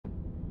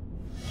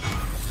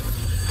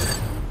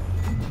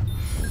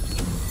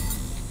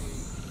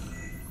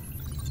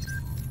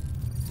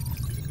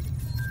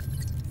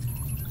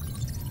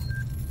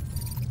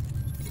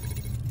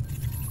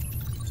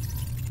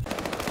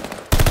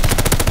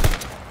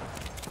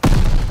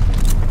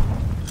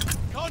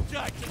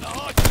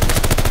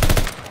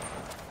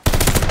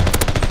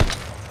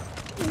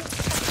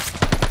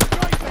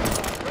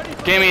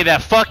Give me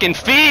that fucking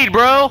feed,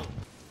 bro!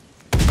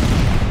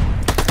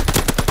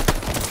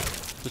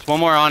 Just one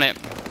more on it.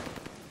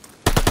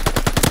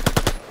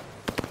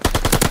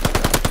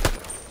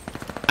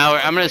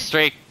 I'm gonna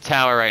straight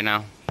tower right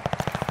now.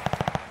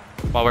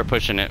 While we're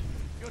pushing it.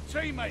 Your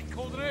teammate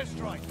called an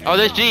airstrike. Oh,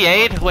 there's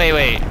G8?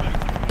 Wait.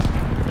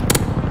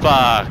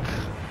 Fuck.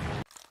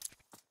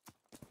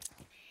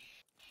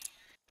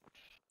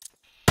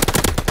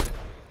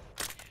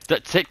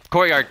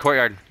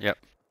 Courtyard. Yep.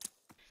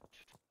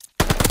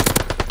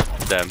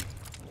 Them.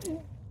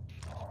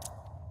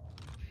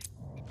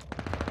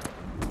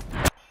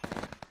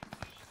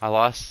 I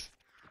lost.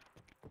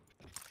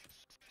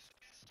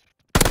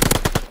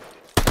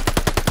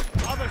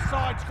 Other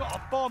side's got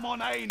a bomb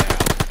on A now.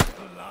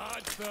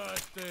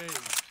 Bloodthirsty.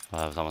 Oh,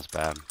 that was almost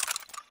bad.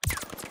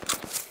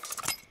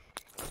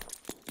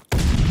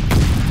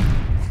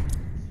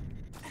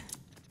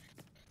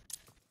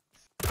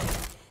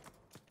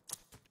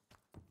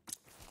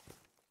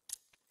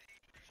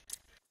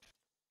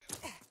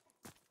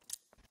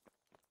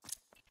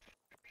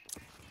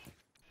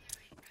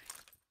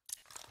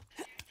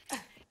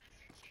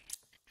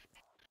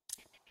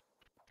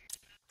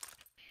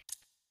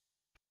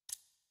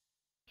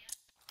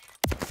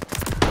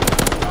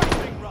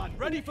 Run.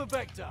 Ready for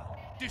Vector.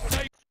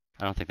 Disable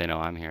I don't think they know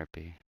I'm here at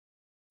B.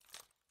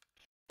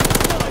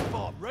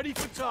 bomb. Ready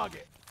for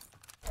target.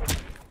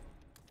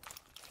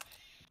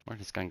 Where'd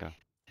this gun go?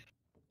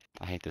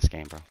 I hate this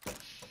game, bro.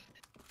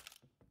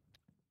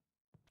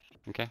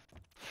 Okay.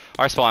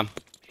 Our spawn.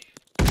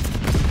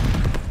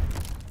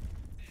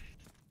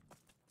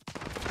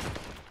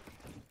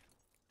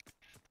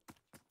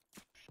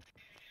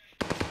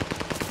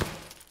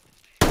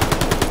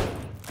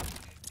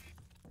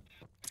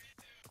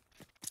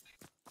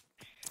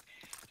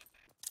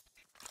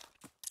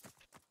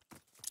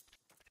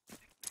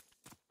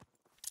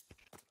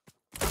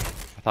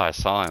 I thought I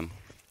saw him.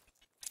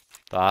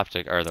 The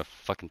optic, or the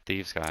fucking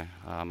thieves guy.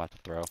 I'm about to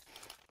throw.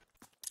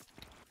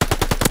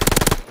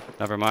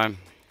 Never mind.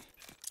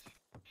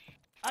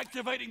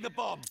 Activating the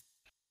bomb.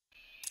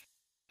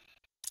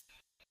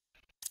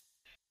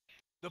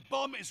 The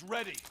bomb is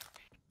ready.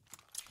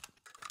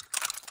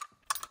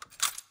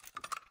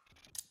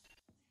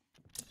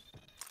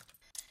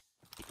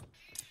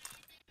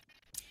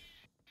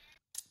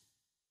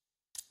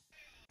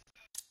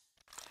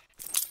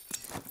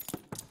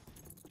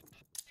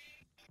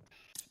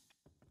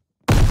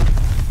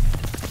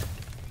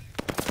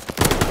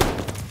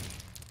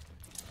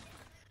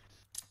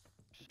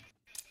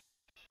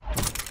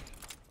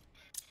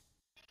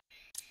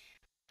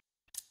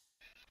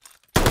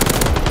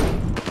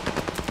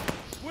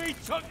 We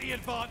took the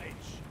advantage.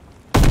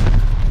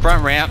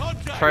 Front ramp.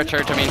 Front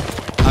church, I mean.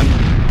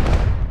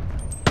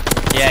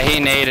 Yeah, he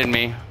naded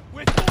me.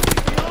 We're falling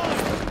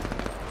behind.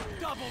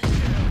 Double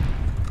kill.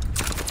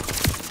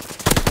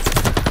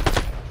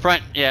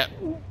 Front, yeah.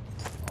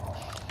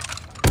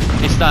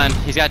 He's stunned.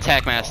 He's got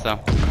attack mask though.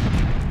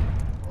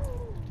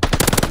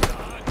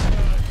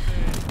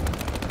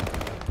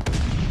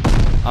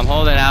 I'm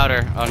holding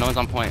outer. Oh, no one's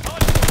on point.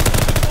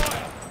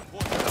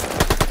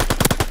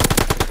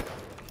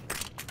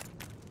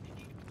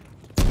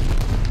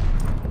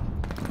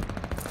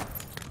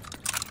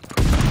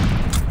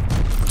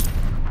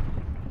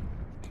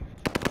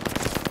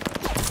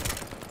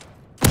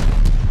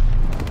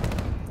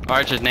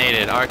 Archer's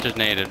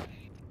naded.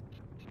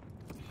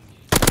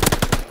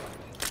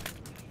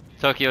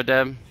 Tokyo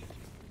dead.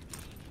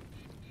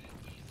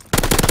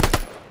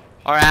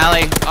 Our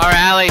alley.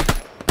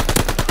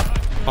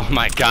 Oh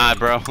my god,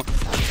 bro.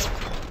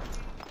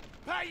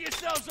 Pat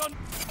yourselves on.